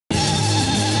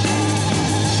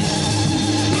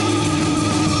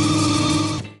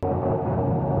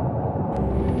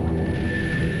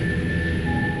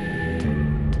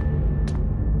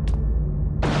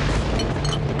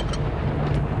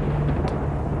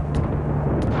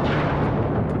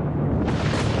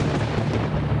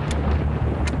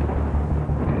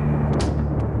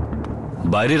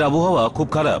বাইরের আবহাওয়া খুব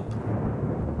খারাপ,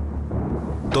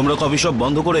 তোমরা কফি শপ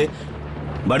বন্ধ করে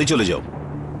বাড়ি চলে যাও।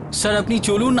 স্যার আপনি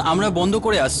চলুন, আমরা বন্ধ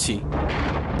করে আসছি।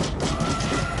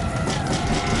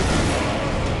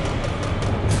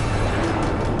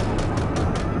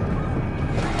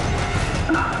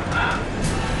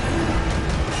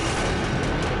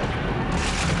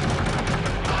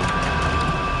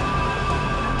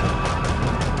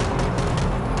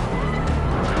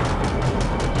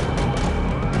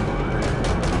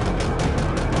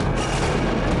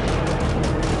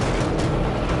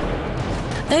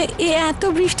 এত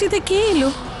বৃষ্টিতে কে এলো?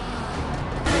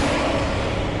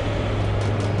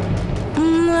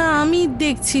 আমি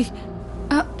দেখছি।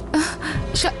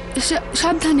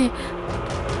 সাবধানে।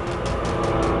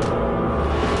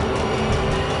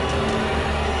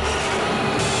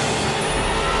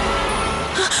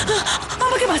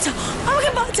 আমাকে বাঁচাও, আমাকে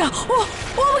বাঁচাও, ও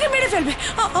ও আমাকে মেরে ফেলবে,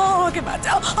 আমাকে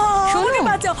বাঁচাও, আমাকে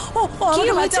বাঁচাও, ও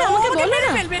আমাকে বাঁচাও, আমাকে মেরে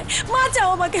ফেলবে, বাঁচাও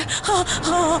আমাকে,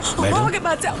 আমাকে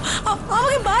বাঁচাও,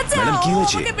 আমাকে বাঁচাও,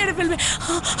 আমাকে মেরে ফেলবে,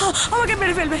 আমাকে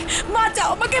মেরে ফেলবে, বাঁচাও,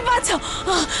 আমাকে বাঁচাও,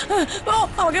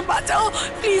 আমাকে বাঁচাও,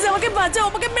 প্লিজ আমাকে বাঁচাও,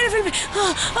 আমাকে মেরে ফেলবে,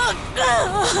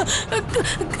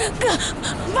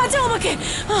 বাঁচাও আমাকে,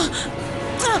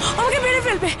 আমাকে মেরে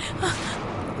ফেলবে।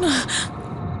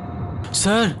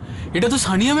 স্যার এটা তো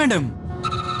সানিয়া ম্যাডাম।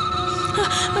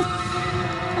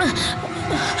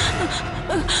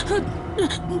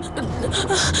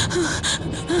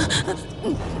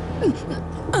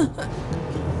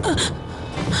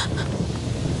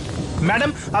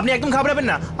 ম্যাডাম আপনি একদম ঘাবড়াবেন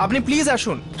না, আপনি প্লিজ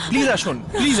আসুন, প্লিজ আসুন,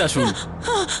 প্লিজ আসুন।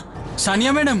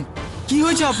 সানিয়া ম্যাডাম কি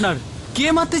হয়েছে আপনার? কে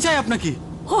মারতে চায় আপনাকে?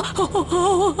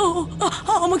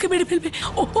 আমাকে মেরে ফেলবে,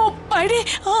 ও বাইরে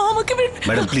আমাকে মেরে।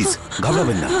 ম্যাডাম প্লিজ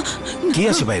ঘাবড়াবেন না, কে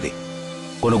আছে বাইরে?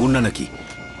 কোনো গুন্ডা নাকি?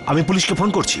 আমি পুলিশকে ফোন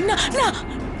করছি। না না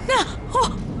না,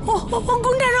 ও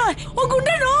গুন্ডা নয়, ও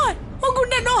গুন্ডা নয়, ও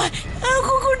গুন্ডা নয়,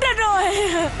 ও গুন্ডা নয়।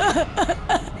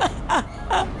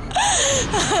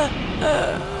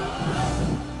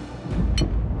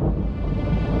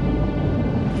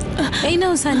 এই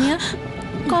নাও সানিয়া,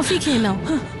 কফি খেয়ে নাও,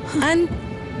 এন্ড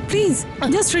প্লিজ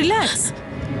জাস্ট রিল্যাক্স,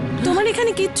 তোমার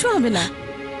এখানে কিচ্ছু হবে না।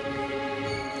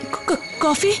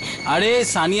 কফি? আরে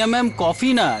সানিয়া ম্যাম কফি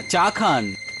না, চা খান।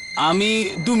 আমি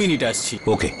 2 মিনিট আসছি।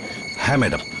 ওকে। হ্যাঁ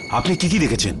ম্যাডাম, আপনি কি কি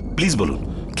দেখেছেন প্লিজ বলুন,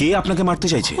 কে আপনাকে মারতে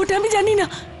চাইছে? ওটা আমি জানি না,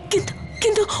 কিন্তু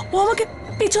কিন্তু ও আমাকে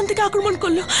পেছন থেকে আক্রমণ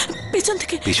করলো, পেছন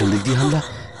থেকে। পেছন দিক দিয়ে হামলা?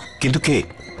 কিন্তু কে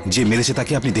যে মেরেছে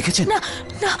তাকে আপনি দেখেছেন? না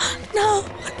না না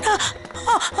না,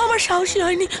 আমার সাহসী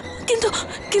হয়নি, কিন্তু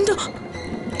কিন্তু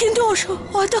কিন্তু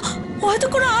হয়তো হয়তো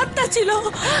কোনো আত্মা ছিল।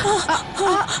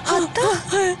 আত্মা?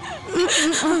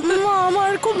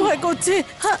 আমার খুব ভয় করছে,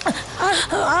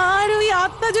 আর ওই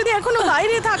আত্মা যদি এখনো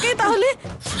বাইরে থাকে তাহলে।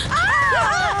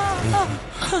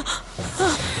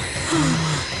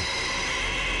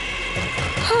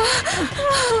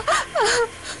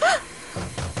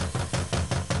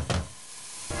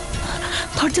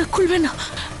 দরজা খুলবে না,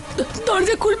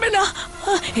 দরজা খুলবে না,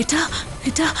 এটা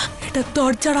এটা এটা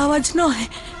দরজার আওয়াজ নয়,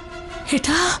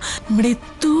 এটা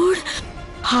মৃত্যুর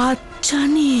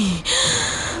হাতছানি।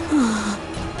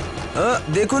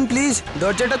 দেখুন প্লিজ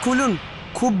দরজাটা খুলুন,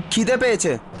 খুব খিদে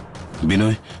পেয়েছে।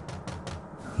 বিনয়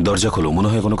দরজা খোলো, মনে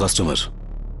হয় কোনো কাস্টমার।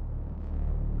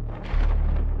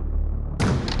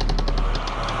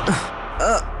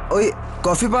 ওই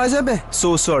কফি পাওয়া যাবে? সো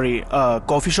সরি,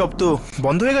 কফি শপ তো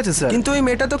বন্ধ হয়ে গেছে স্যার। কিন্তু ওই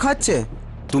মেয়েটা তো খাচ্ছে,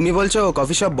 তুমি বলছো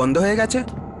কফি শপ বন্ধ হয়ে গেছে?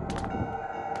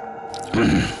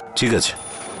 ঠিক আছে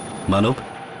মানব,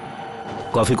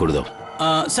 কফি করে দাও।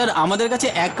 স্যার আমাদের কাছে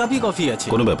 1 কাপই কফি আছে।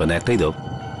 কোনো ব্যাপার না, একটাই দাও।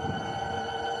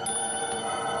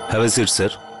 Have a seat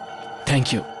sir. Thank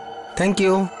you. Thank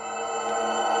you.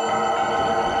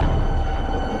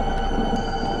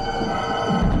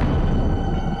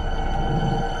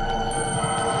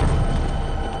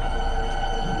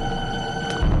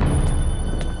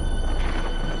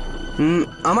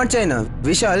 আমার চাই না,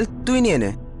 বিশাল তুই নিয়ে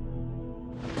নে।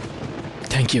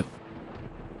 Thank you.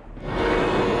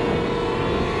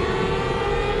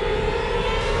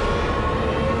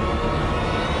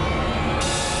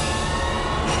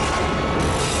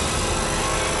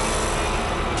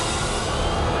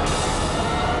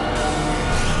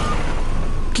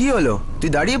 কি হলো, তুই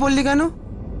দাঁড়িয়ে পড়লি কেন?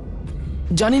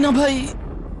 জানি না ভাই,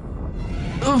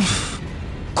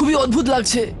 খুবই অদ্ভুত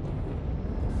লাগছে,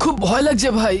 খুব ভয় লাগছে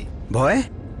ভাই। ভয়?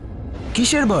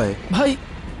 কিসের ভয়? ভাই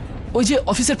ওই যে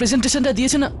অফিসের প্রেজেন্টেশনটা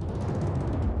দিয়েছে না,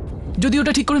 যদি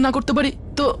ওটা ঠিক করে না করতে পারি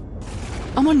তো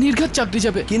আমার নির্ঘাত চাকরি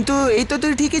যাবে। কিন্তু এই তো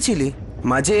তুই ঠিকই ছিলি,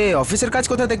 মাঝে অফিসের কাজ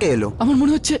কোথা থেকে এলো? আমার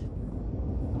মনে হচ্ছে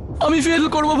আমি ফেল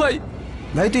করব ভাই।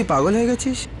 ভাই তুই পাগল হয়ে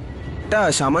গেছিস? একটা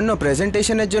সামান্য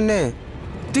প্রেজেন্টেশনের জন্য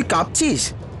তুই কাঁপছিস?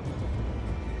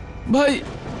 ভাই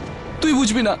তুই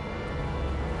বুঝবি না,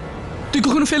 তুই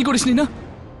কখনো ফেল করিসনি না?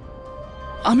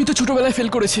 আমি তো ছোটবেলায় ফেল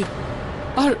করেছি,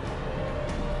 আর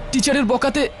টিচারের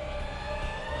বকাতে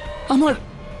আমার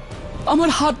আমার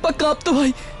হাত পা কাঁপতো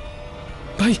ভাই।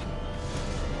 ভাই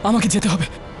আমাকে যেতে হবে,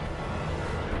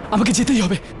 আমাকে যেতেই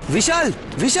হবে। বিশাল,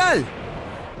 বিশাল!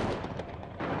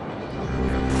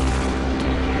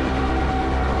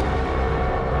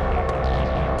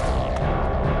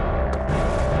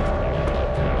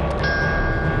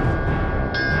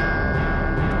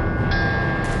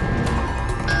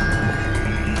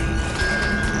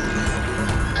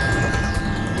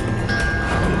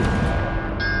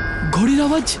 ঘড়ির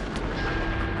আওয়াজ,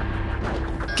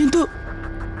 কিন্তু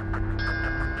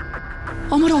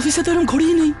আমার অফিসে তো এরকম ঘড়ি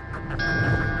নেই।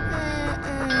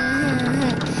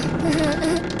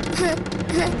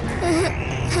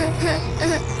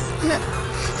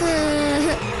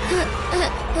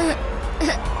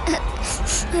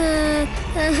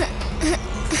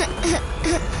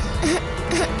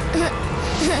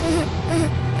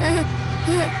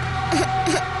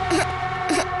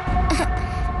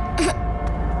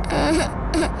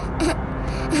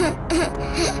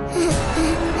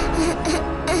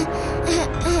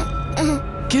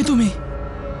 কে তুমি?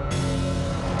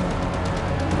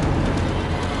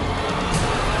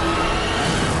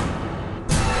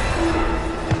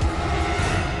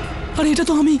 আরে এটা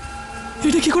তো আমি,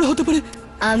 এটা কি করে হতে পারে?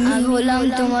 আমি হলাম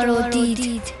তোমার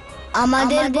অতীত,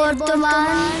 আমাদের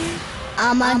বর্তমান,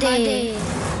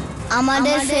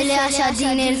 আমাদের ফেলে আসা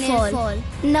দিনের ফল।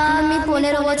 না আমি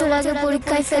 15 বছর আগে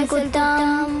পরীক্ষায় ফেল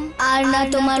করতাম, আর না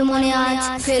তোমার মনে আজ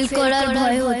ফেল করার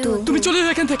ভয় হতো। তুমি চলে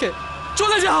যাও এখান থেকে,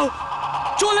 চলে যাও,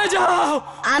 চলে যাও।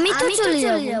 আমি তো চলে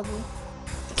যাব,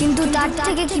 কিন্তু তার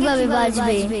থেকে কিভাবে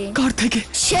বাঁচবে? কার থেকে?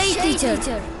 সেই টিচার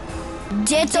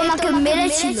যে তোমাকে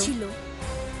মেরেছিল,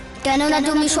 কেননা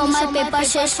তুমি সময় পেপার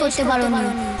শেষ করতে পারোনি।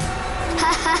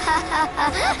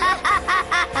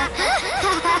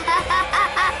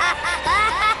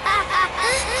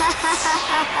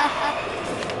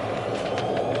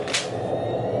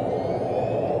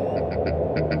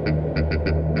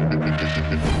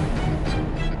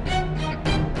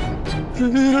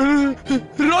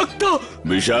 রক্ত!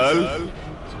 বিশাল!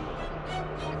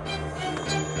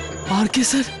 আর কে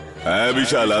স্যার? হ্যাঁ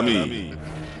বিশাল, আমি।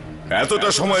 এতটা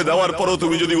সময় দেওয়ার পরও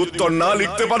তুমি যদি উত্তর না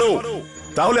লিখতে পারো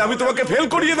তাহলে আমি তোমাকে ফেল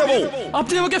করিয়ে দেব।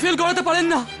 আপনি আমাকে ফেল করাতে পারেন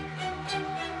না,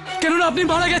 কেননা আপনি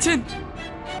মারা গেছেন,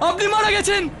 আপনি মারা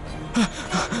গেছেন।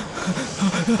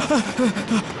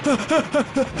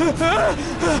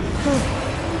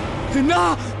 না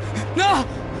না,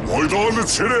 ময়দান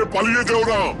ছেড়ে পালিয়ে যাও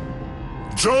না,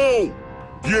 যাও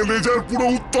গিয়ে নিজের পুরো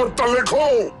উত্তরটা লেখো।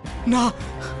 না,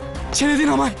 ছেড়ে দিন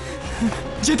আমায়,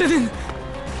 যেতে দিন,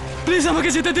 প্লিজ আমাকে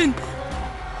যেতে দিন।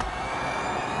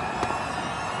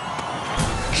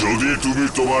 যদি তুমি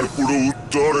তোমার পুরো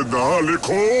উত্তর না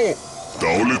লেখো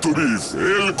তাহলে তুমি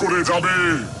ফেল করে যাবে।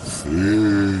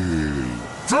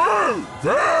 Fail,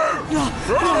 fail,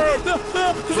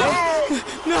 fail, fail.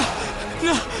 না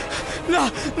না না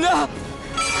না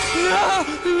না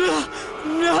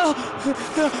না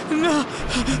না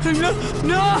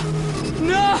না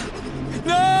না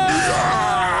না।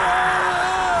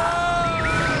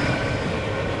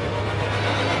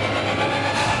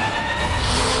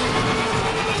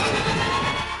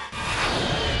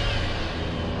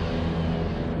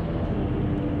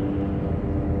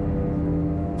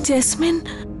 জেসমিন,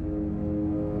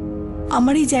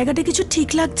 আমার এই জায়গাটা কিছু ঠিক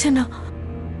লাগছে না।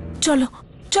 চলো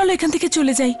চলো এখান থেকে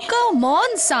চলে যাই। কাম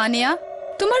অন সানিয়া,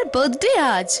 তোমার বার্থডে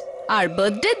আজ, আর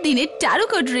বার্থডের দিনে ট্যারো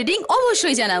কার্ড রিডিং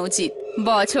অবশ্যই জানা উচিত।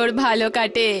 বছর ভালো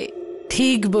কাটে।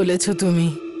 ঠিক বলেছ তুমি।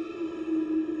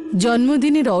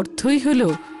 জন্মদিনের অর্থই হলো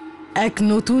এক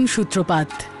নতুন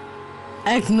সূত্রপাত,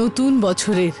 এক নতুন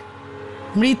বছরের,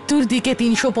 মৃত্যুর দিকে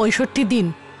 365 দিন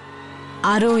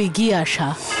আরো এগিয়ে আসা।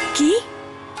 কি?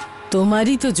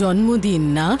 তোমারই তো জন্মদিন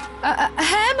না?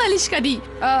 হ্যাঁ মালিশকারি,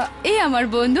 এই আমার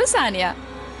বন্ধু সানিয়া,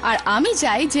 আর আমি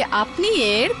চাই যে আপনি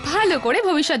এর ভালো করে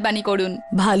ভবিষ্যৎবাণী করুন।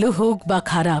 ভালো হোক বা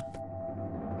খারাপ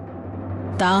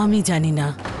তা আমি জানি না,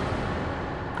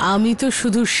 আমি তো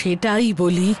শুধু সেটাই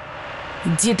বলি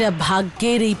যেটা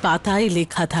ভাগ্যের এই পাতায়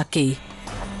লেখা থাকে।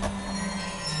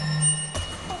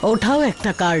 ওঠাও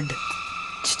একটা কার্ড।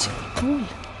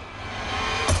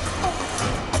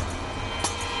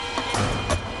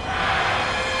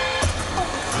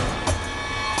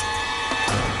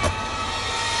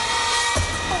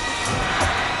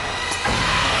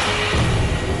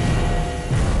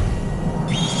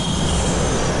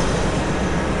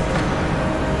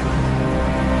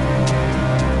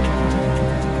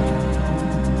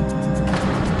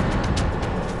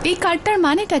 এই কার্ডটার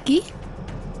মানেটা কি?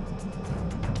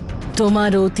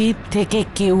 তোমার অতীত থেকে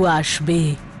কেউ আসবে,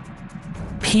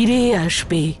 ফিরে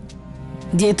আসবে,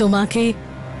 যে তোমাকে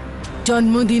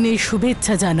জন্মদিনের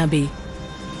শুভেচ্ছা জানাবে।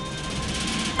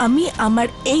 আমি আমার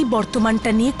এই বর্তমানটা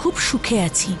নিয়ে খুব সুখে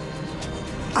আছি,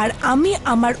 আর আমি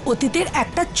আমার অতীতের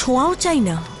একটা ছোঁয়াও চাই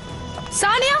না।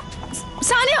 Sania,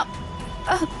 Sania,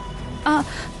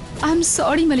 I am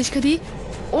sorry Malishka দি,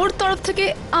 ওর তরফ থেকে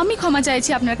আমি ক্ষমা চাইছি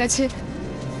আপনার কাছে।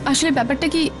 আসলে ব্যাপারটা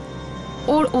কি,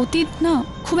 ওর অতীত না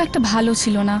খুব একটা ভালো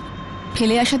ছিল না।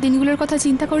 ফেলে আসা দিনগুলোর কথা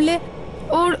চিন্তা করলে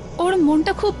ওর ওর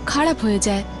মনটা খুব খারাপ হয়ে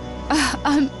যায়।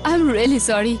 I am really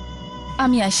sorry.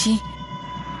 আমি আসি।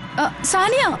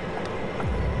 সানিয়া,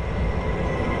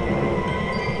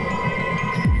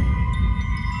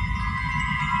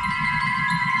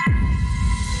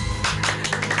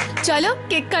 চলো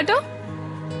কেক কাটো।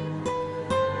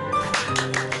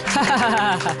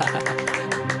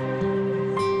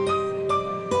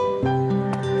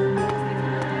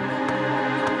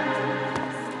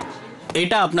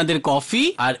 এটা আপনাদের কফি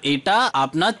আর এটা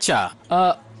আপনার চা।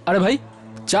 আরে ভাই,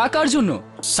 চা কার জন্য?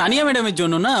 সানিয়া ম্যাডামের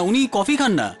জন্য না, উনি কফি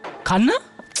খান না। খান না?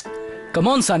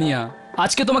 কমন সানিয়া,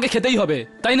 আজকে তোমাকে খেতেই হবে,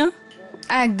 তাই না?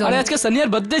 একদম। আরে আজকে সানিয়ার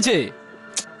বার্থডে যে,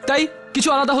 তাই কিছু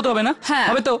আলাদা হতে হবে না? হ্যাঁ,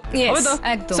 হবে তো? yes, হবে তো?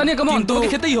 একদম। সানিয়া কমন, কিন্তু- তোমাকে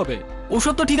খেতেই হবে।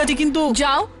 ওসব তো ঠিক আছে, কিন্তু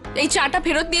যাও, এই চাটা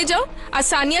ফেরত দিয়ে যাও, আর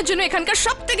সানিয়ার জন্য এখানকার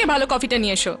সব থেকে ভালো কফিটা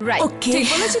নিয়ে এসো। Right, Okay. ঠিক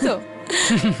বলেছি তো?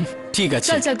 ঠিক আছে।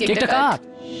 চল চল কেকটা কেকটা কাট। কাট।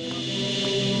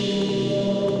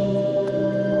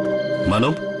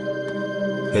 মানব,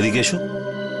 এদিকে এসো।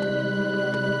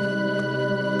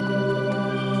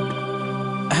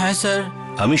 হ্যাঁ স্যার।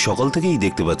 আমি সকাল থেকেই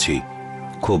দেখতে পাচ্ছি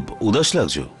খুব উদাস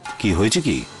লাগছো, কি হয়েছে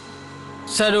কি?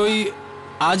 স্যার ওই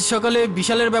আজ সকালে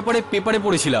বিশালের ব্যাপারে পেপারে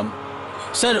পড়েছিলাম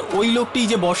স্যার। ওই লোকটি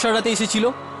যে বর্ষার রাতে এসেছিল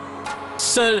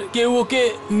স্যার, কেউ ওকে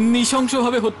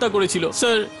নৃশংসভাবে হত্যা করেছিল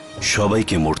স্যার।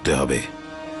 সবাইকে মরতে হবে,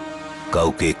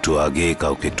 কাউকে একটু আগে,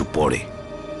 কাউকে একটু পরে।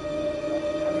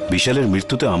 বিশালের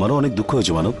মৃত্যুতে আমারও অনেক দুঃখ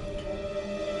হয়েছে মানব,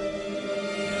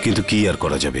 কিন্তু কি আর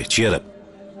করা যাবে। চিয়ার আপ,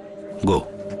 গো।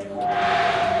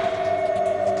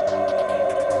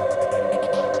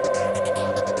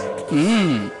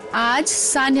 আজ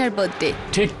সানিয়ার বার্থডে,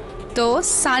 ঠিক। তো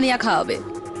সানিয়া খাওয়াবে।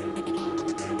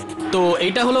 তো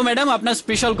এইটা হলো ম্যাডাম আপনার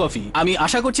স্পেশাল কফি। আমি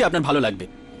আশা করছি আপনার ভালো লাগবে।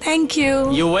 Thank you.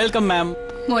 You welcome ma'am.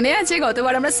 মনে আছে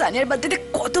গতবার আমরা সানিয়ার বার্থডেতে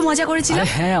কত মজা করেছিলাম?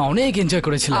 আরে হ্যাঁ, অনেক এনজয়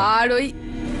করেছিলাম। আর ওই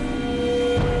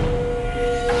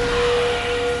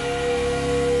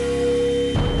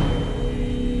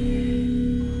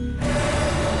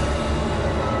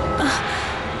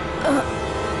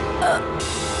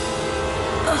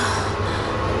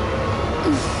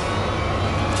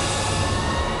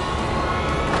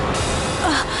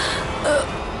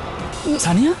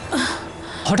সানিয়া,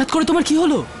 হঠাৎ করে তোমার কি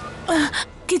হলো?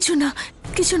 কিছু না,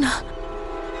 কিছু না।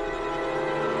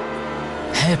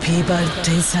 Happy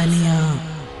birthday Sania.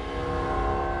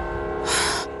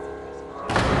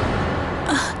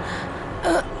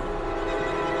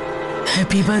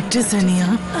 Happy birthday Sania.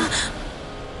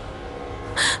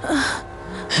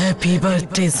 Happy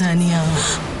birthday Sania.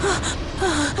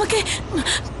 ওকে,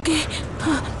 ওকে।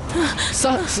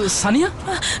 সানিয়া,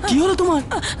 কি হলো তোমার?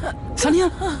 সানিয়া,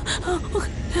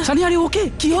 সানিয়া, আরে ওকে,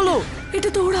 কি হলো? এটা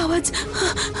তো ওর আওয়াজ।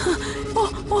 ও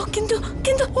ও কিন্তু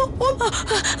কিন্তু ও ও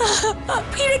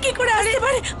ফিরে কি করে আসতে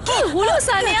পারে? কি হলো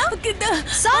সানিয়া?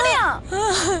 সানিয়া,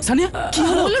 সানিয়া, কি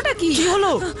হলো? হলোটা কি? কি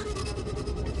হলো?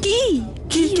 কি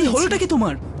কি কি হলোটা কি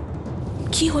তোমার?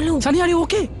 কি হলো? সানিয়া, আরে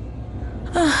ওকে?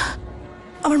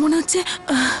 আমার মনে হচ্ছে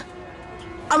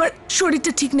আমার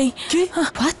শরীরটা ঠিক নেই। কি?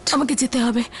 আমাকে যেতে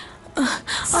হবে।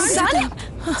 সানিয়া,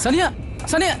 সানিয়া,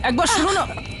 সানিয়া, একবার শোনো না।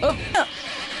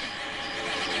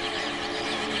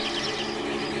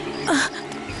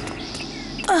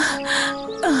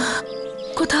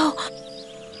 কোথাও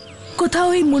কোথাও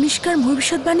এই মনীষকার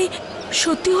ভবিষ্যৎবাণী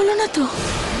সত্যি হলো না তো?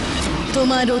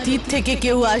 তোমার অতীত থেকে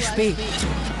কেউ আসবে,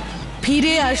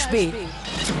 ফিরে আসবে,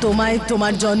 তোমায়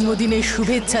তোমার জন্মদিনের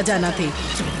শুভেচ্ছা জানাতে।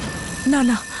 না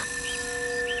না,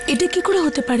 এটা কি করে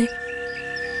হতে পারে?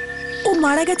 ও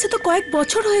মারা গেছে তো কয়েক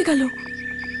বছর হয়ে গেল।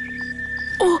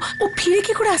 ও ও ফিরে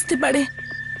কি করে আসতে পারে?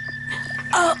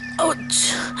 আউচ!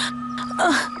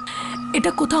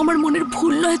 এটা কোথাও আমার মনের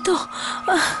ভুল নয় তো?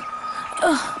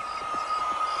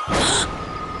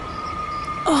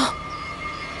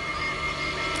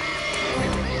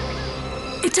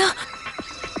 এটা,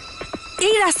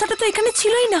 এই রাস্তাটা তো এখানে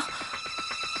ছিলই না।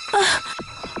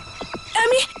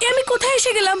 আমি আমি কোথায়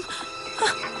এসে গেলাম?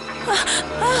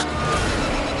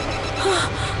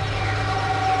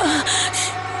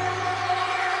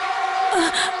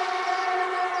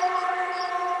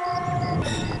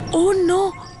 ও নো,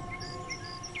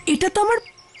 এটা তো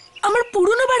আমার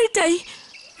পুরনো বাড়িটাই,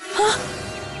 হ্যাঁ,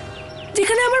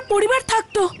 যেখানে আমার পরিবার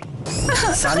থাকতো।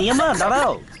 সানিয়া মা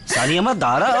দাঁড়াও, সানিয়া মা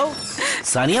দাঁড়াও,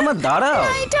 সানিয়া মা দাঁড়াও।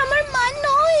 এটা আমার মা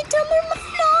নয়, এটা আমার মা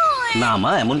নয়। না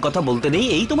মা, এমন কথা বলতে নেই,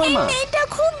 এই তোমার মা। এটা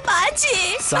খুব বাজে।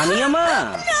 সানিয়া মা।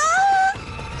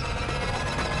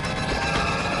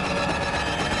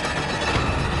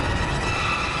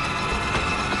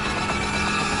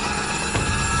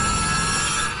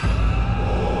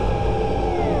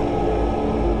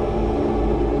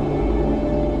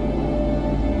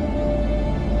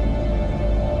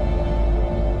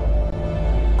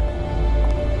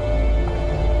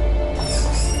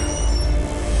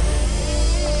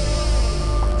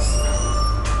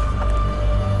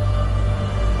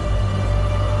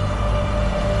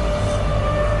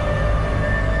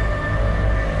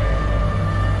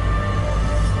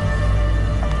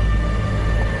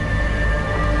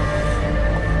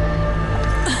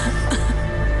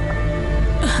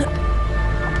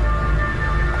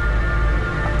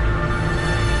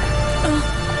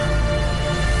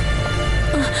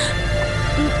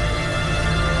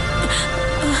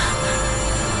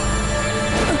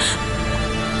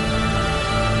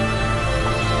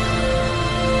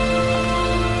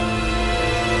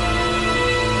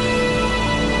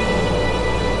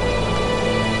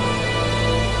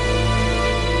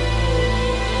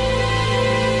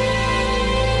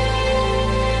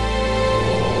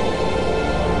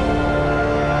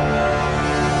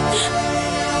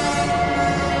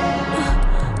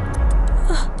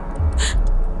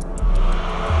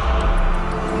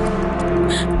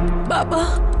 বাবা,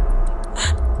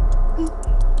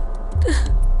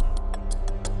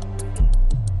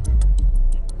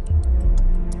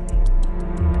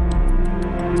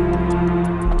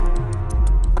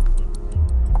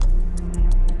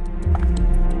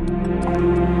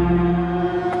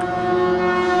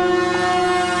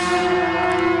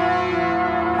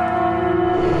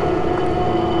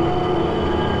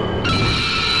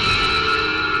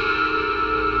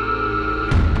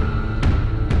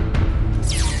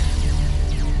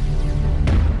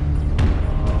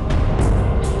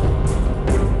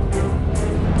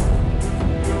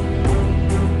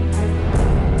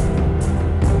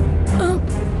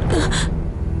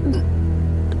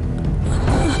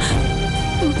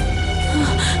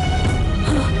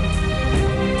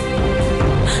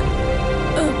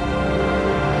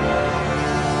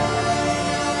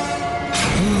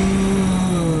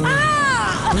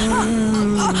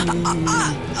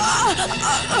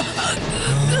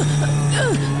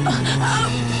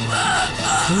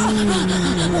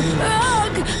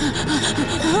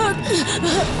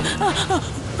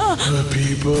 Happy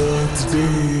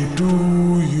birthday to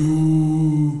you.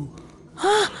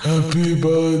 Happy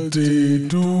birthday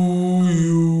to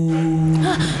you.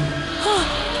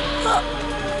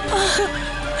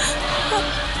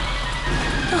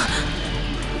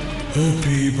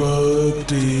 Happy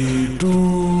birthday to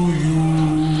you.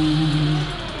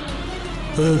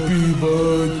 Happy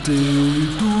birthday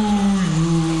to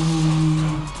you.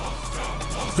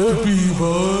 Happy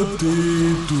birthday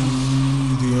to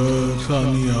dear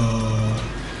Sania.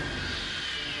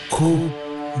 খুব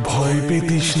ভয়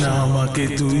পেতিস না আমাকে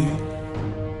তুই।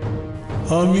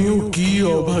 আমিও কি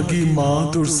অভাগী মা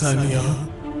তোর সানিয়া,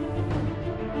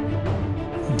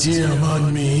 যে আমার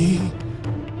মেয়ে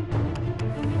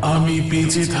আমি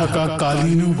বেঁচে থাকা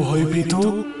কালীনও ভয় পেত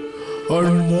আর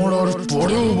মরার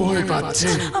পরেও ভয় পাচ্ছে।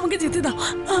 আমাকে যেতে দাও,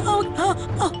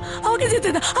 আমাকে যেতে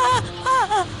দাও।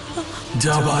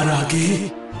 যাবার আগে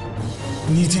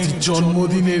নিজের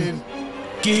জন্মদিনের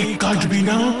কেক কাটবি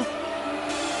না?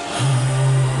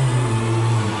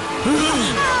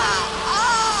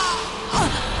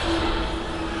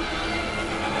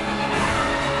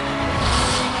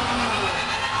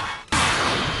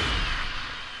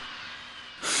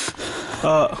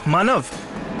 মানব,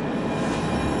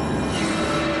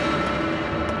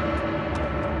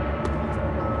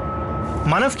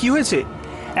 মানব কি হয়েছে?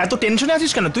 এত টেনশনে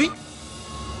আছিস কেন তুই?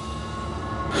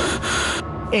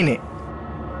 এনে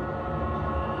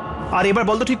আর এবার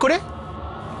বল তো ঠিক করে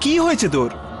কি হয়েছে তোর?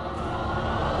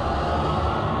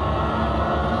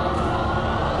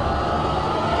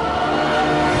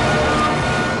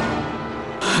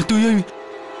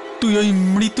 তুই ওই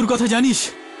মৃত্যুর কথা জানিস?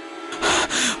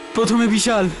 প্রথমে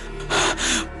বিশাল,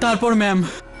 তারপর ম্যাম।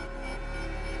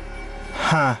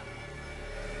 হ্যাঁ,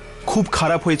 খুব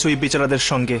খারাপ হয়েছে ওই বেচারাদের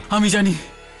সঙ্গে।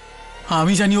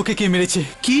 আমি জানি ওকে কে মেরেছে।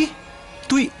 কি?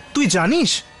 তুই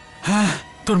জানিস? হ্যাঁ,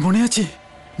 তোর মনে আছে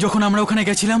যখন আমরা ওখানে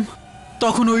গেছিলাম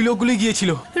তখন ওই লোকগুলি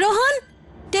গিয়েছিল। রোহন,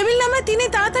 টেবিল নাম্বার 3-এ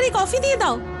তাড়াতাড়ি কফি দিয়ে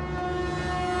দাও।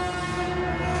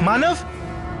 মানব,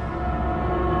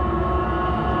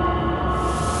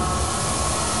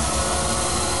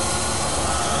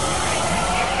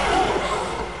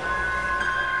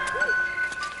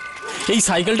 এই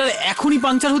সাইকেলটার এখনই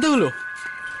পাংচার হতে হলো।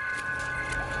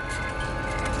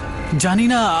 জানি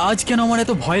না আজ কেন আমার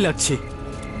এত ভয় লাগছে।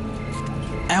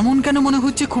 এমন কেন মনে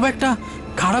হচ্ছে খুব একটা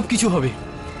খারাপ কিছু হবে।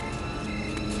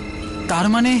 তার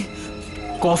মানে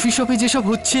কফি শপে যেসব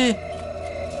হচ্ছে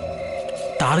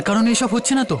তার কারণে এসব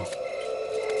হচ্ছে না তো?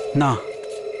 না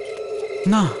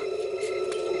না,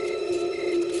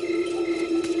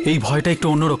 এই ভয়টা একটু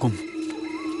অন্যরকম।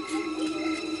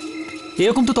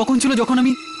 এরকম তো তখন ছিল যখন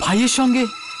আমি ভাইয়ের সঙ্গে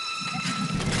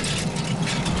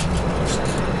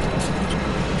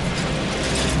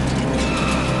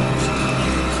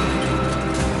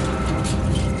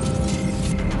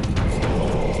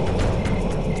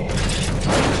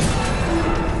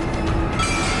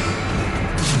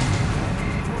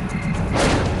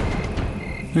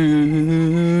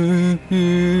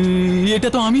এটা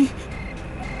তো আমি,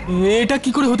 এটা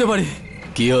কি করে হতে পারে?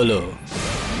 কি হলো,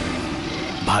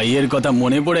 ভাইয়ের কথা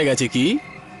মনে পড়ে গেছে কি?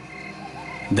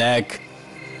 দেখ,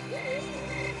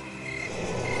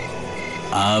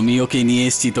 আমি ওকে নিয়ে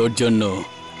এসেছি তোর জন্য।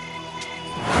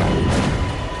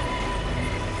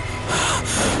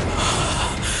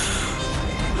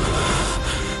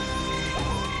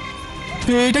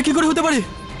 এটা কি করে হতে পারে?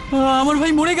 আমার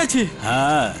ভাই মরে গেছে।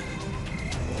 হ্যাঁ,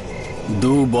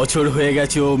 2 বছর হয়ে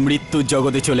গেছে ও মৃত্যুর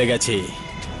জগতে চলে গেছে।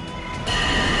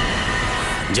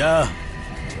 যা,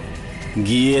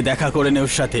 গিয়ে দেখা করে নে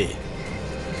ওর সাথে।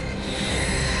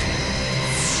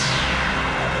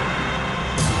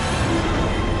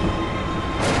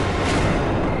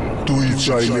 তুই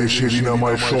চাইলে সেদিন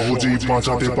আমায় সহজেই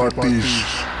বাঁচাতে পারতিস,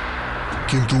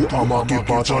 কিন্তু আমাকে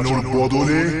বাঁচানোর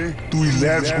বদলে তুই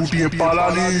ল্যাজ গুটিয়ে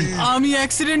পালালি। আমি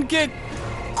অ্যাক্সিডেন্টকে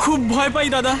খুব ভয় পাই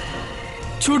দাদা,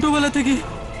 ছোটবেলা থেকে।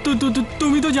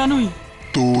 তুমি তো জানোই।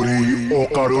 তোর এই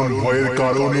অকারণ ভয়ের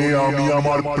কারণে আমি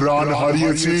আমার প্রাণ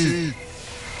হারিয়েছি।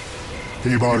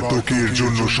 এবার তোকে এর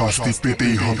জন্য শাস্তি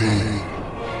পেতেই হবে।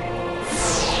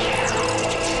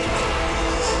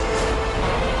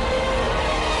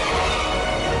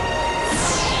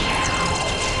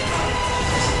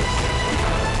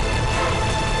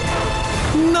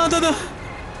 না দাদা,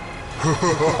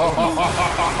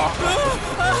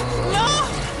 না।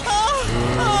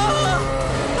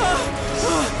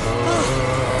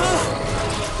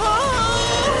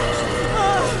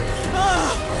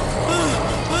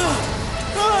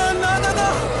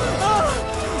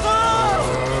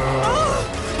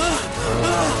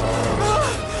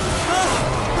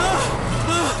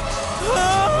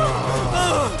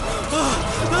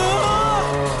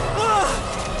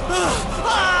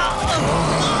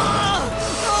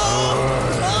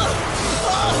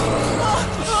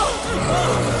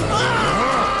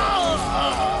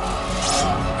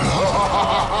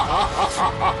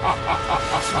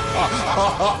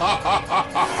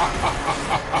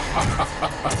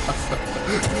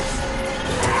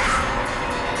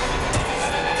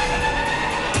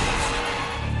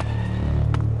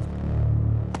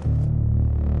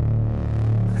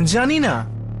 জানি না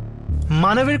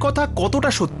মানবের কথা কতটা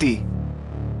সত্যি।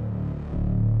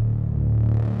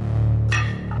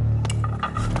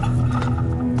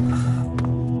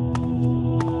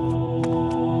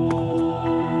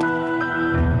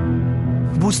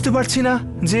 বুঝতে পারছি না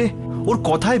যে ওর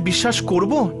কথায় বিশ্বাস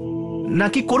করব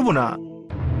নাকি করব না।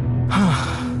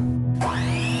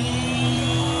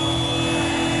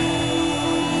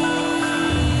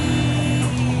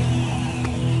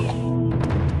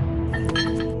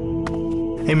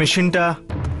 এই মেশিনটা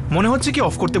মনে হচ্ছে কি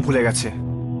অফ করতে ভুলে গেছে।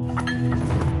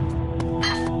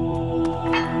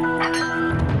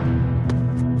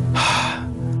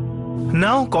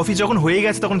 নাও, কফি যখন হয়ে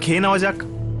গেছে তখন খেয়ে নেওয়া যাক।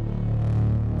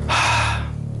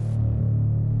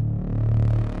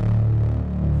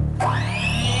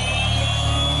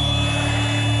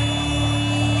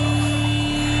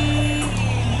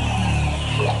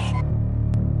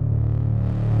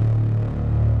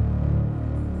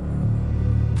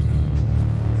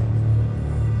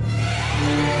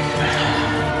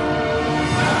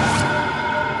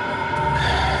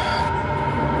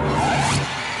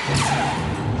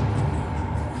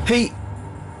 এই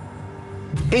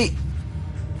এই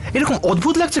এরকম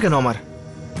অদ্ভুত লাগছে কেন আমার?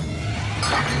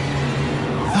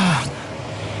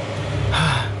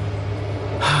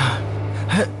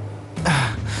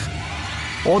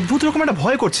 অদ্ভুত রকম একটা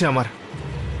ভয় করছে আমার।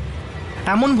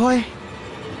 এমন ভয়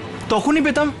তখনই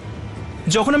পেতাম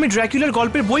যখন আমি ড্র্যাকুলার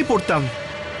গল্পের বই পড়তাম।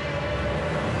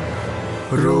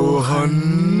 রোহন,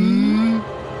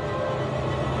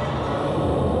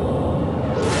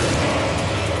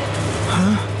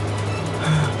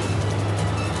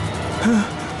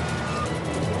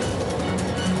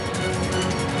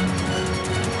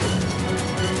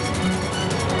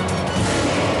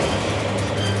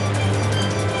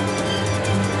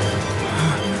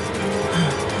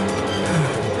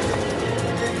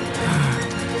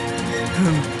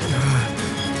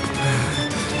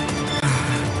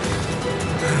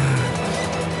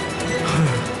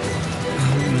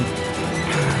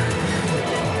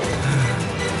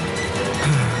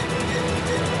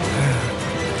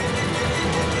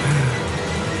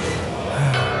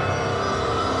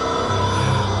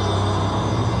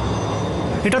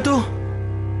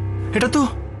 এটা তো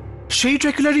সেই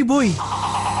ড্র্যাকুলারই বই,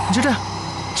 যেটা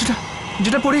যেটা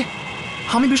যেটা পড়ে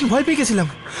আমি ভীষণ ভয় পেয়ে গেছিলাম।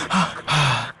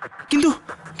 কিন্তু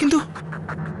কিন্তু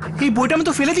এই বইটা আমি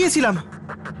তো ফেলে দিয়েছিলাম।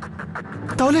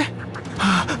 তাহলে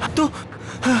তো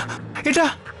এটা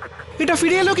এটা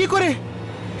ফিরে এলো কি করে?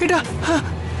 এটা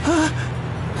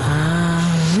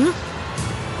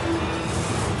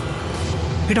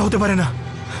এটা হতে পারে না,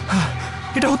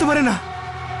 এটা হতে পারে না,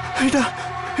 এটা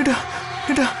এটা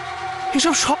এটা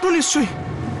এসব স্বপ্ন নিশ্চয়ই,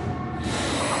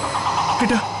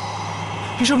 এটা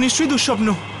এসব নিশ্চয়ই দুঃস্বপ্ন,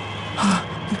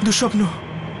 দুঃস্বপ্ন।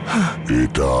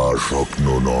 এটা স্বপ্ন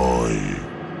নয়,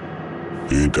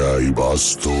 এটাই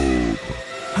বাস্তব।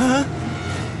 হ্যাঁ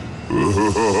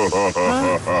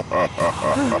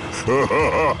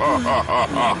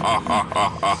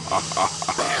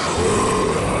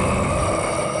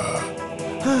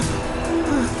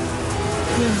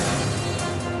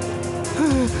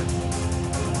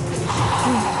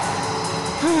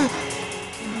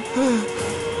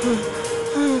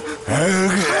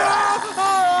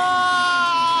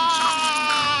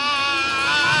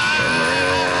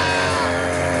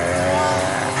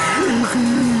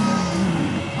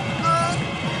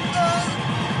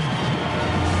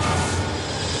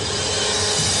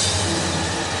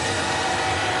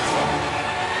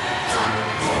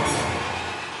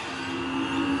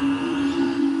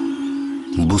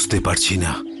বুঝতে পারছি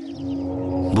না,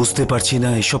 বুঝতে পারছি না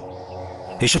এসব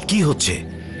এসব কি হচ্ছে।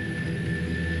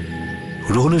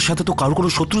 রোহনের সাথে তো কারো কোনো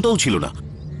শত্রুতাও ছিল না,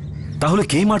 তাহলে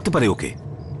কে মারতে পারে ওকে?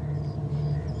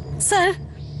 স্যার,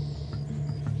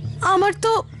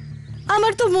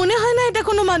 আমার তো মনে হয় না এটা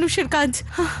কোনো মানুষের কাজ।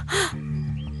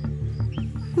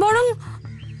 বরং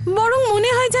বরং মনে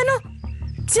হয় যেন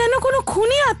যেন কোনো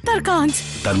খুনি আত্মার কাজ।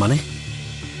 তার মানে?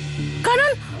 কারণ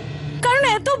কারণ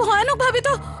এত ভয়ানক ভাবে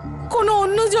তো কোনো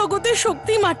অন্য জগতের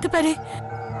শক্তি মারতে পারে।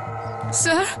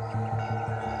 স্যার,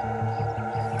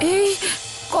 এই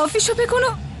কফি শপে কোনো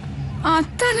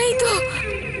আত্মা নেই তো?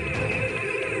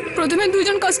 প্রথমে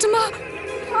 2জন কাস্টমার,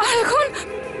 আর এখন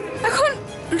এখন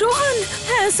রোহন।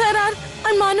 হ্যাঁ স্যার,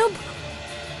 আর মানব,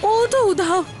 ও তো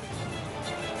উধাও।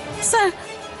 স্যার,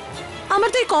 আমার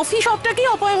তো এই কফি শপটাকেই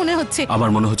অপয় মনে হচ্ছে।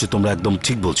 আমার মনে হচ্ছে তোমরা একদম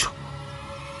ঠিক বলছো।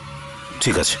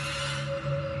 ঠিক আছে,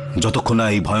 যতক্ষণ না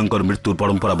এই ভয়ঙ্কর মৃত্যুর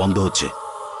পরম্পরা বন্ধ হচ্ছে,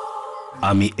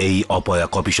 আমি এই অপয়া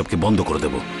কফি শপকে বন্ধ করে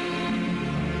দেব।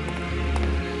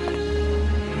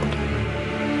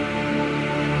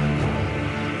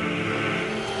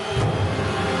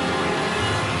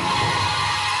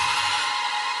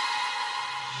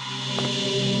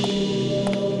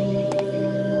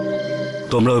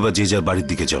 তোমরা এবার যে যার বাড়ির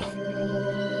দিকে যাও।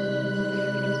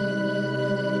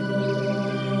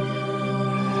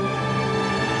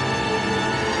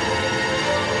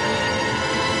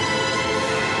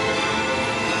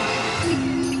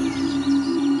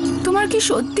 তোমার কি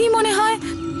সত্যি মনে হয়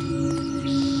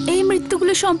এই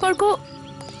মৃত্যুগুলোর সম্পর্ক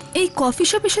এই কফি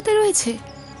শপের সাথে রয়েছে?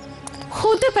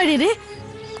 হতে পারে রে,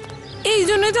 এই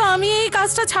জন্য তো আমি এই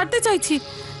কাজটা ছাড়তে চাইছি।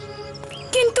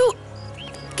 কিন্তু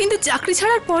কিন্তু চাকরি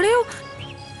ছাড়ার পরেও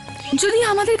যদি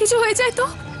আমাদের কিছু হয়ে যায় তো,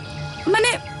 মানে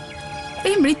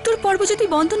এই মৃত্যুর পর্ব যদি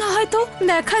বন্ধ না হয় তো?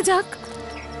 দেখা যাক।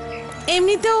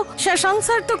 এমনিতেও শশাঙ্ক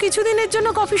স্যার তো কিছুদিনের জন্য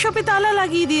কফি শপে তালা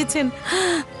লাগিয়ে দিয়েছেন।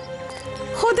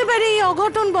 হতে পারে এই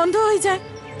অঘটন বন্ধ হয়ে যায়।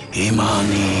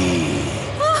 হিমানি,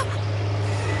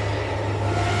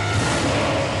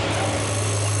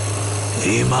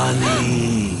 হিমানি,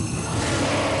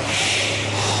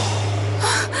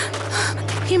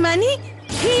 হিমানি,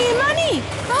 হিমানি,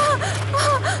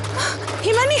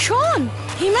 হিমানি শোন,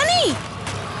 হিমানি।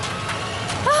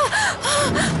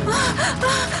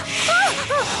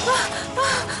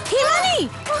 হিমানি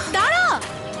দাঁড়া।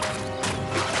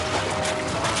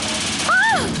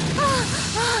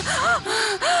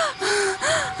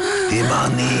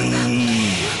 হিমানি,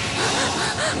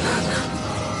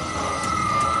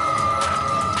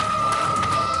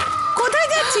 কোথায়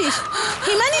যাচ্ছিস?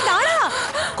 হিমানি দাঁড়া,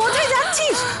 কোথায়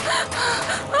যাচ্ছিস?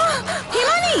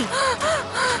 হিমানি,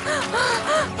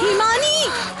 হিমানি,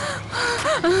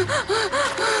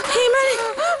 হিমানি।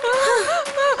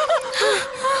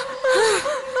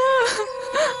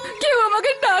 কেউ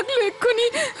আমাকে ডাকলো এক্ষুনি।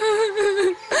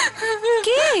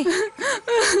 কে?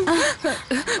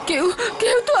 কেউ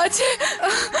কেউ তো আছে,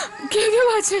 কেউ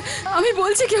আছে, আমি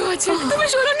বলছি কেউ আছে। তুমি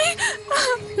শোনোনি?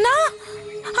 না,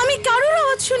 আমি কারোর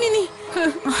আওয়াজ শুনিনি।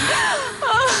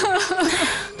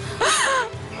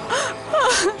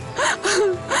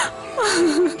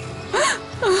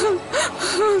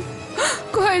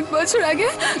 কয়েক বছর আগে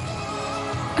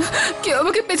কেউ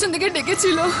আমাকে পেছন থেকে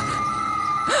ডেকেছিল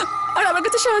আর আমার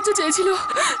কাছে সাহায্য চেয়েছিল,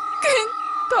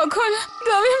 তখন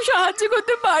আমি সাহায্য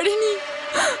করতে পারিনি।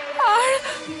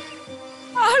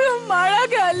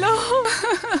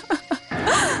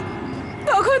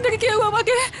 তখন থেকে কেউ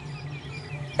আমাকে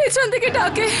পেছন থেকে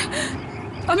ডাকে,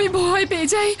 আমি ভয় পেয়ে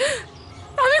যাই,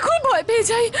 আমি খুব ভয় পেয়ে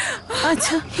যাই।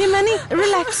 আচ্ছা হিমানি,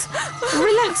 রিল্যাক্স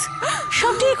রিল্যাক্স,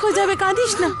 সব ঠিক হয়ে যাবে,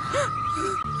 কাঁদিস না।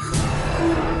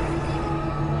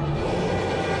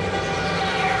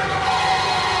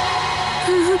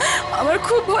 আমার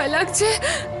খুব ভয় লাগছে,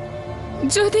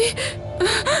 যদি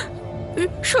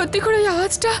সত্যি করে ওই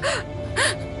আওয়াজটা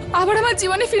আবার আমার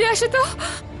জীবনে ফিরে আসে তো।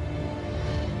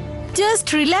 জাস্ট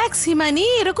রিল্যাক্স হিমানি,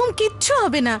 এরকম কিচ্ছু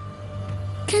হবে না।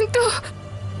 কিন্তু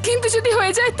কিন্তু যদি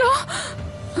হয়ে যায় তো?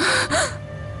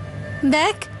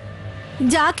 দেখ,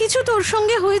 যা কিছু তোর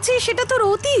সঙ্গে হয়েছে সেটা তোর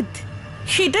অতীত,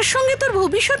 সেটার সঙ্গে তোর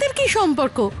ভবিষ্যতের কি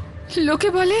সম্পর্ক? লোকে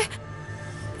বলে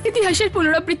ইতিহাসের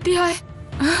পুনরাবৃত্তি হয়,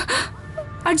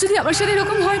 আর যদি আমার সাথে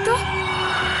এরকম হয় তো?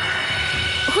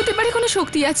 হতে পারে কোনো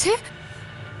শক্তি আছে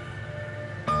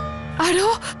আরো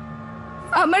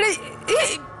আমার এই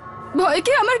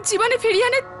ভয়কে আমার জীবনে ফিরিয়ে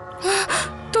আনে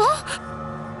তো?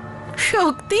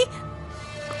 শক্তি?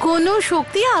 কোনো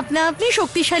শক্তি আপনা আপনি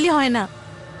শক্তিশালী হয় না।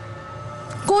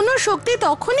 কোনো শক্তি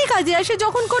তখনই কাজে আসে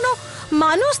যখন কোনো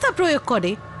মানুষ তা প্রয়োগ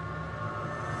করে।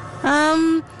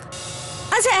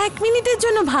 আচ্ছা, 1 মিনিটের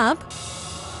জন্য ভাব,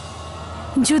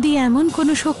 যদি এমন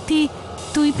কোনো শক্তি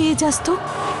তুই পেয়ে যাস তো?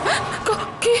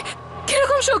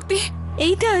 কিরকম শক্তি?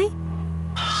 এইটাই,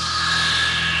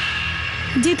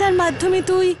 যেটার মাধ্যমে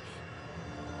তুই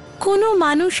কোনো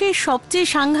মানুষের সবচেয়ে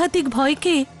সাংঘাতিক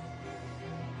ভয়কে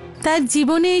তার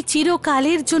জীবনে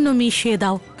চিরকালের জন্য মিশিয়ে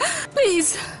দাও। প্লিজ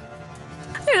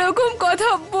এরকম কথা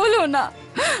বলো না।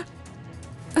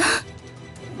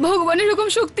 ভগবান এরকম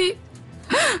শক্তি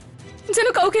যেন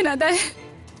কাউকে না দেয়।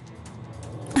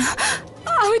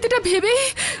 আমি তো এটা ভেবেই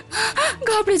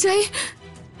ঘাবড়ে যাই,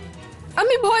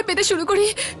 আমি ভয় পেতে শুরু করি।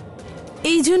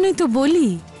 এই জন্যই তো বলি,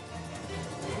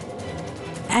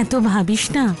 এত ভাবিস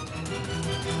না।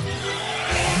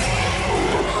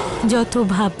 যত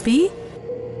ভাববি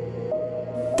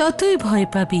ততই ভয়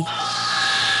পাবি।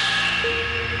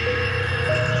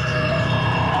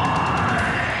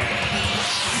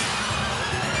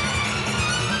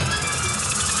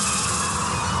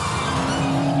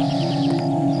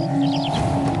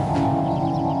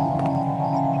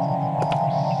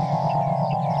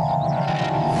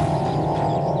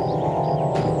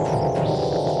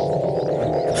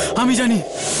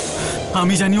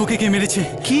 আমি জানি ওকে কে মেরেছে।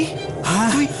 কি?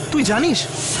 তুই জানিস?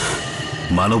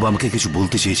 মানব আমাকে কিছু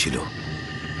বলতে চেয়েছিল,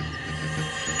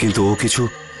 কিন্তু ও কিছু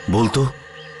বলতো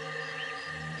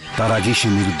তার আগেই সে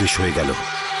নিরুদ্দেশ হয়ে গেল।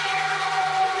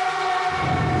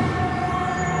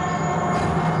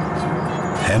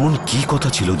 এমন কি কথা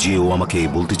ছিল যে ও আমাকে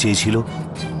বলতে চেয়েছিল?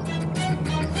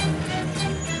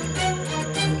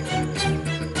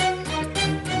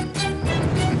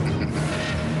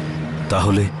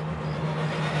 তাহলে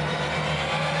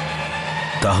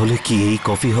তাহলে কি এই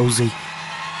কফি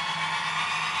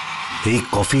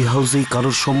হাউসেই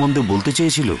কারোর সম্বন্ধে বলতে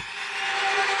চেয়েছিল?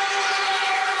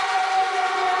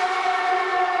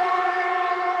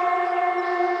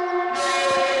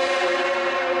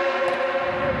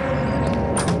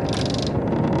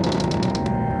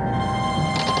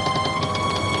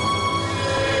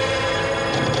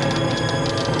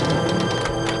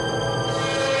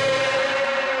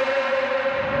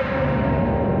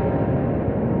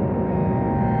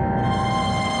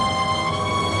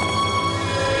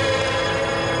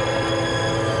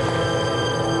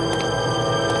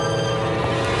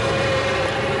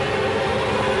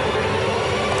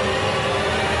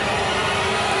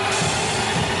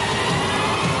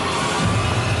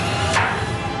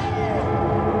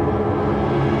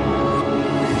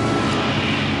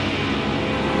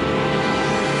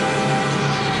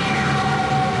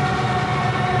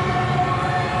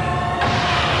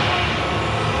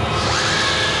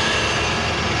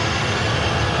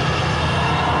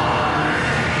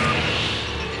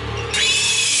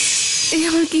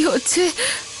 কি হচ্ছে?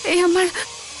 এই আমার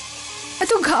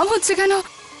এত ঘাম হচ্ছে কেন?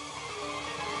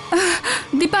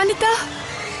 দীপানিতা,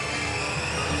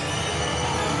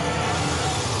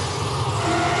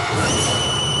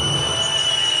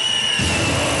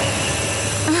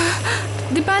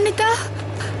 দীপানিতা,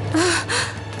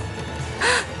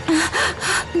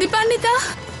 দীপানিতা,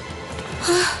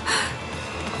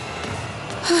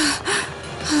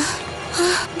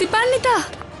 দীপানিতা।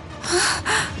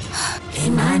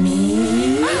 হিমানি,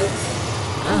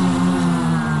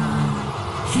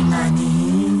 হিমানি,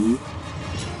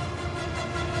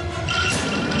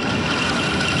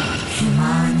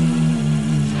 হিমানি।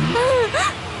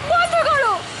 বন্ধ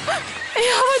করো, এই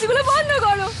আওয়াজগুলো বন্ধ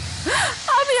করো।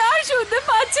 আমি আর শুনতে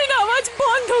পাচ্ছি না, আওয়াজ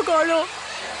বন্ধ করো।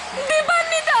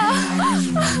 দীপান্বিতা,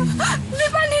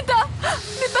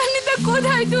 দীপান্বিতা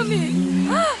কোথায় তুমি?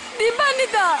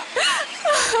 দীপান্বিতা,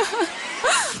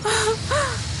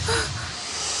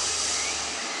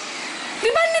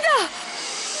 দীপান্বিতা,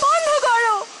 বন্ধ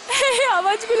করো, এই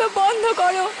আওয়াজগুলো বন্ধ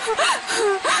করো।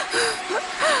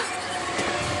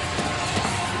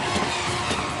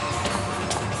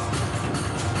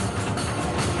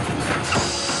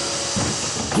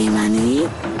 হিমানি,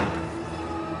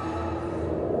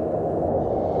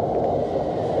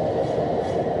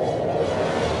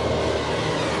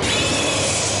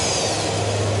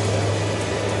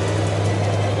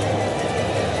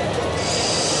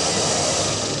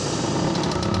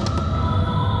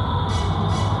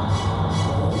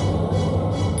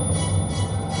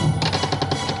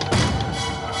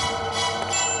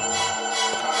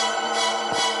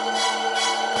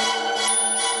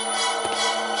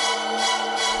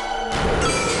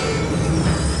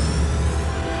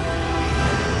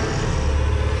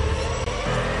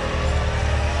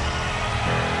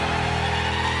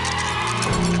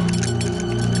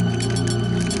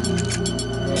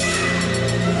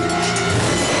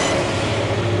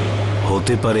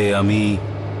 হতে পারে আমি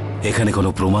এখানে কোনো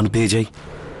প্রমাণ পেয়ে যাই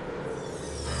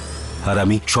আর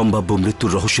আমি সম্ভাব্য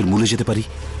মৃত্যুর রহস্যের মূলে যেতে পারি।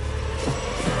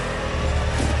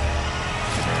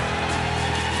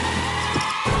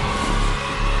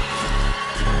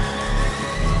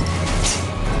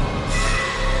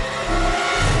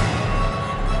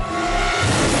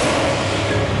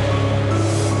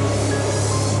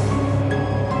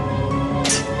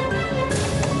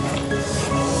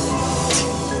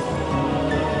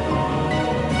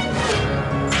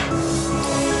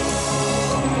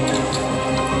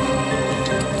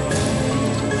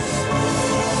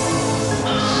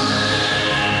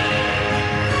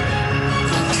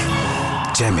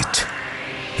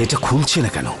 এটা খুলছে না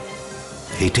কেন?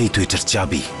 এটাই তো এটার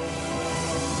চাবি।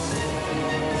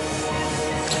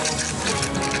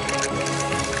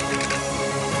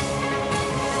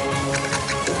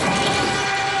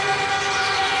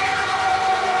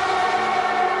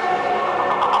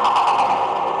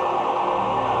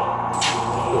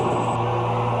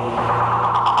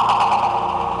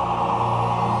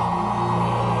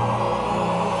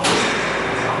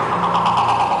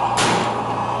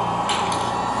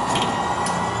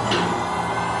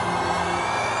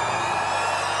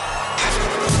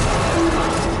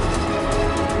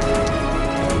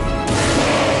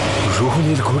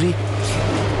 ঘড়ি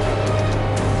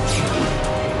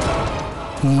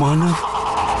মানব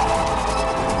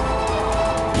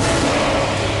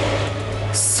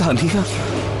সানিয়া,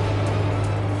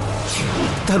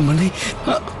 তার মানে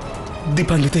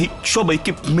দীপান্বিতাই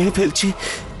সবাইকে মেরে ফেলছে।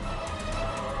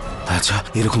 আচ্ছা,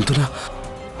 এরকম তো না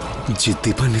যে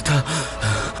দীপান্বিতা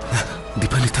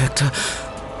একটা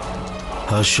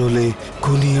আসলে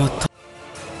কোনি আত্মা।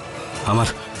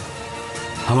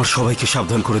 আমার সবাইকে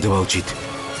সাবধান করে দেওয়া উচিত।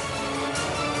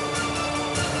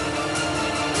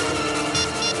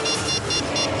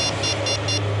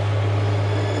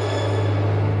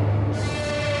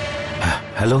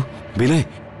 হ্যালো বিনয়,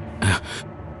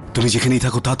 তুমি যেখানেই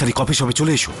থাকো তাড়াতাড়ি কফি শপে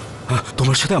চলে এসো।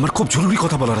 তোমার সাথে আমার খুব জরুরি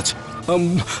কথা বলার আছে।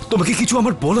 তোমাকে কিছু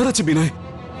আমার বলার আছে বিনয়,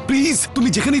 প্লিজ তুমি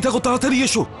যেখানেই থাকো তাড়াতাড়ি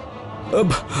এসো।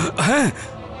 হ্যাঁ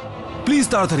প্লিজ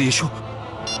তাড়াতাড়ি এসো।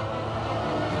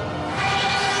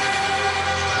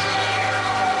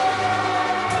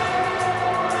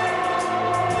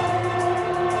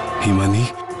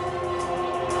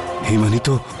 হিমানি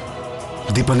তো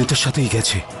দীপান্বিতার সাথেই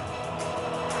গেছে।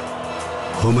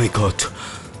 Oh my God!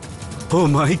 Oh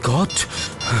my God!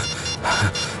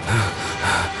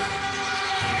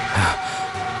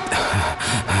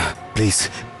 Please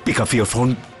pick up your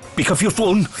phone. Pick up your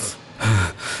phone.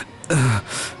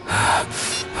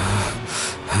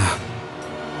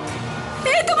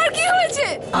 তোমার কি হয়েছে?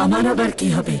 আমার আবার কি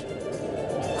হবে?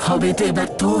 হবে তো এবার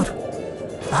তোর।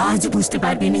 আজ বুঝতে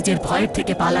পারবি নিজের ভয়ের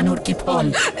থেকে পালানোর কি ফল।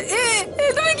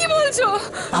 তুমি কি বলছো?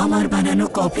 আমার বানানো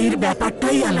কফির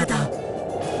ব্যাপারটাই আলাদা।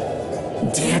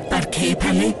 যে একবার খেয়ে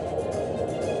ফেলে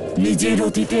নিজের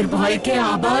অতীতের ভয়কে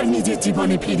আবার নিজের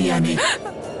জীবনে ফিরিয়ে আনে।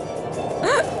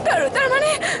 তার মানে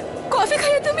কফি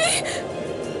খাইয়ে তুমি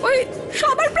ওই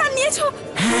সবার প্রাণ নিয়েছো?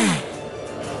 হ্যাঁ,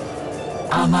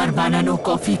 আমার বানানো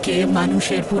কফিকে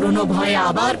মানুষের পুরনো ভয়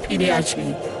আবার ফিরে আসে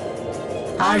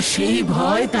আর সেই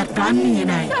ভয় তার প্রাণ নিয়ে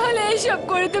নেয়। তাহলে এইসব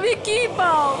করে তুমি কি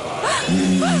পাও?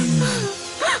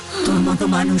 তোর মতো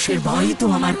মানুষের ভয় তো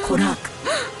আমার খোরাক।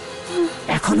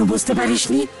 এখনো বুঝতে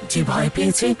পারিসনি যে ভয়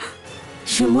পেয়েছে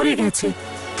সে মরে গেছে।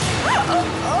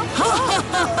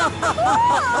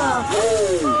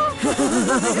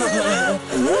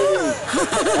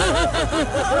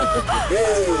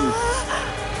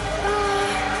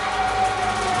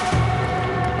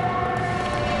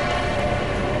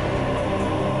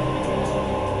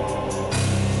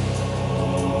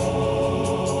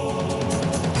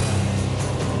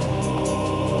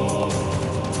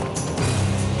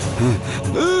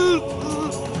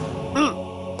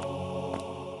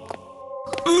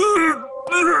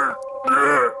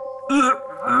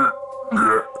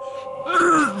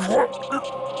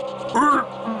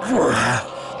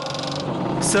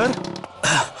 স্যার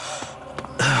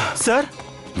স্যার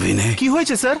বিনয়, কি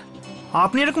হয়েছে স্যার?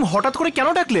 আপনি এরকম হঠাৎ করে কেন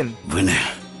ডাকলেন? বিনয়,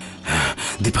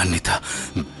 দীপান্বিতা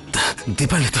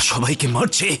দীপান্বিতা সবাইকে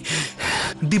মারছে।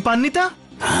 দীপান্বিতা?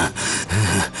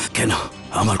 কেন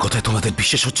আমার কথায় তোমাদের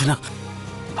বিশ্বাস হচ্ছে না?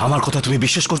 আমার কথা তুমি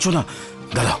বিশ্বাস করছো না?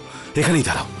 দাঁড়াও, এখানেই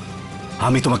দাঁড়াও,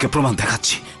 আমি তোমাকে প্রমাণ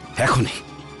দেখাচ্ছি এখনই।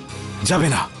 যাবে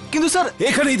না। কিন্তু স্যার,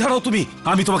 এখানেই দাঁড়াও তুমি,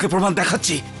 আমি তোমাকে প্রমাণ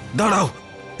দেখাচ্ছি। দাঁড়াও,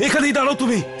 এখানেই দাঁড়াও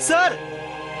তুমি। স্যার,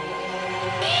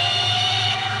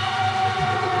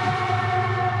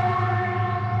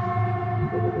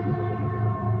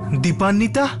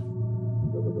 দীপান্বিতা?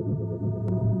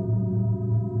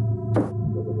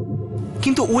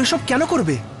 কিন্তু ও এসব কেন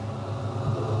করবে?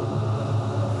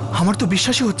 আমার তো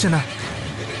বিশ্বাসই হচ্ছে না।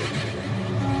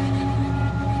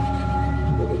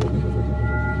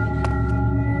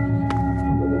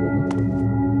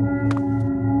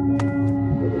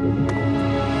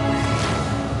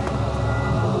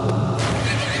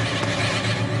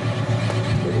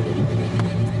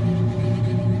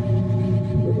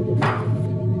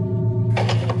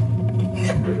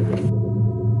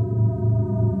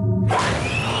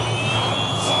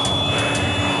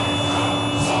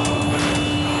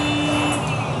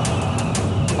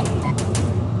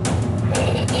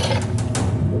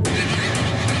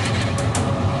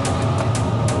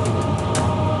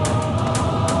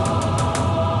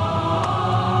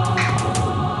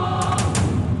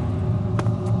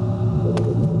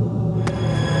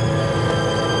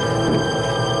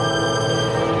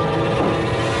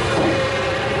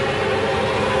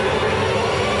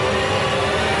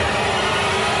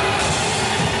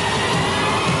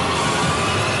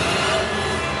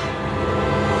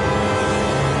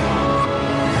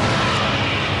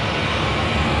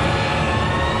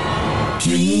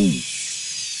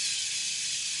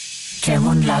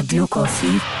 কেমন লাগলো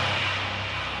কফি?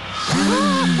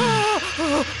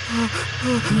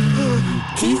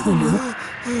 কি হলো?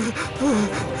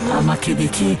 আমাকে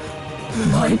দেখে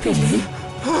ভয় পেলে?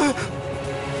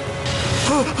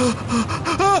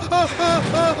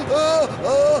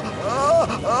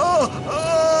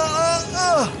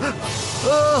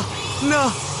 না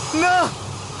না,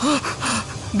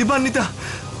 দীপান্বিতা,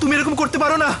 তুমি এরকম করতে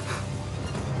পারো না।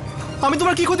 আমি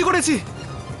তোমার কি ক্ষতি করেছি?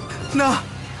 না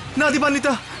না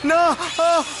দীপান্বিতা, না।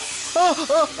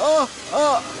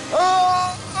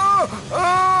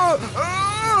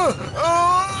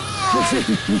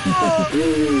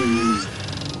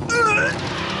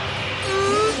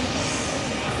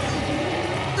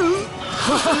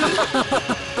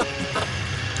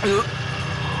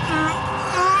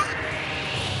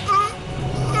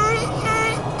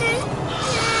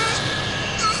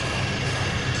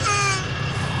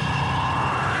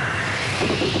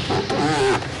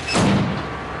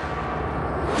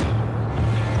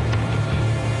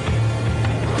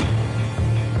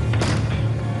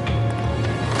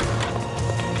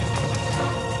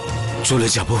 চলে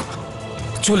যাব,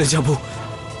 চলে যাব,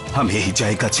 আমি এই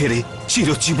জায়গা ছেড়ে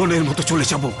চিরজীবনের মতো চলে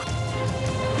যাব।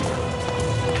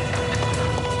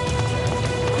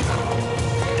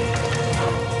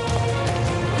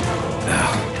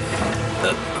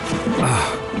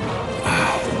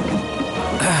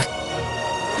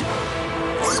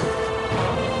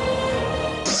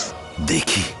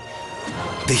 দেখি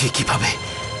দেখি কিভাবে।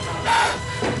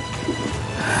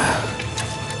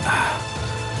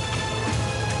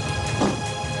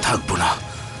 থাকবো না,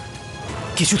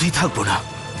 কিছুতেই থাকবো না।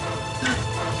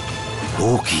 ও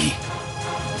কি,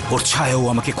 ওর ছায়াও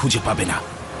আমাকে খুঁজে পাবে না।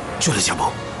 চলে যাব।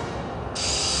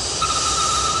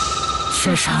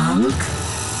 Shashanka,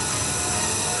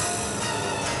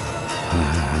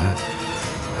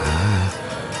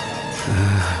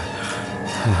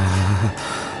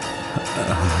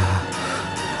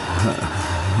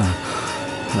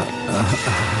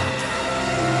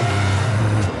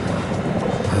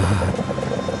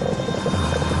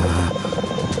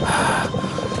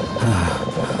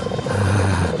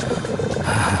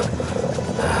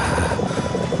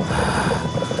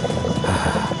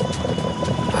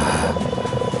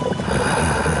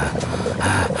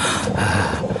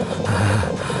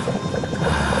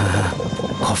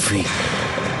 coffee,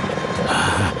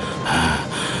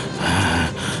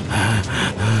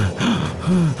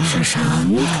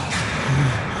 Shashanka,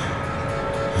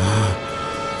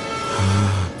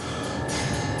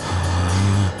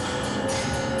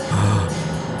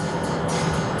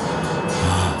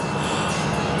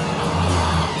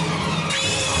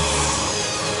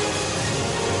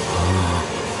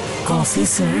 coffee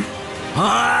sir.